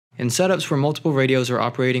In setups where multiple radios are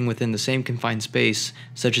operating within the same confined space,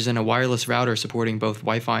 such as in a wireless router supporting both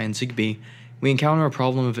Wi-Fi and Zigbee, we encounter a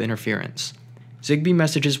problem of interference. Zigbee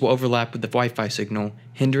messages will overlap with the Wi-Fi signal,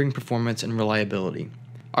 hindering performance and reliability.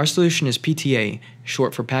 Our solution is PTA,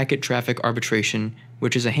 short for Packet Traffic Arbitration,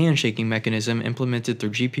 which is a handshaking mechanism implemented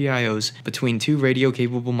through GPIOs between two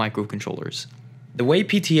radio-capable microcontrollers. The way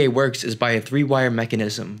PTA works is by a three-wire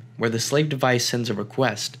mechanism, where the slave device sends a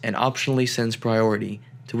request and optionally sends priority,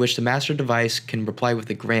 to which the master device can reply with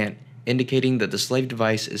a grant, indicating that the slave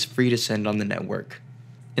device is free to send on the network.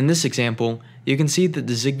 In this example, you can see that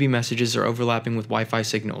the Zigbee messages are overlapping with Wi-Fi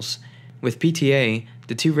signals. With PTA,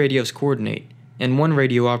 the two radios coordinate, and one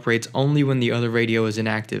radio operates only when the other radio is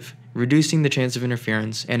inactive, reducing the chance of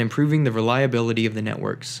interference and improving the reliability of the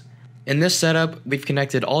networks. In this setup, we've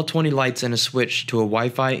connected all 20 lights and a switch to a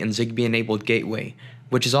Wi-Fi and Zigbee-enabled gateway,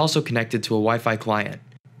 which is also connected to a Wi-Fi client.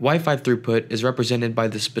 Wi-Fi throughput is represented by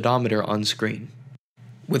the speedometer on screen.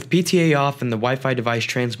 With PTA off and the Wi-Fi device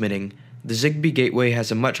transmitting, the Zigbee gateway has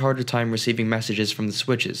a much harder time receiving messages from the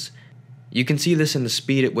switches. You can see this in the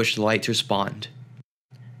speed at which the lights respond.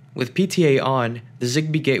 With PTA on, the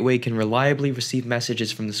Zigbee gateway can reliably receive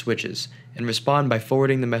messages from the switches and respond by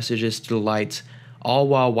forwarding the messages to the lights, all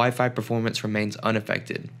while Wi-Fi performance remains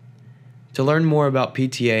unaffected. To learn more about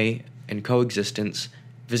PTA and coexistence,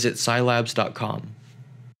 visit scilabs.com.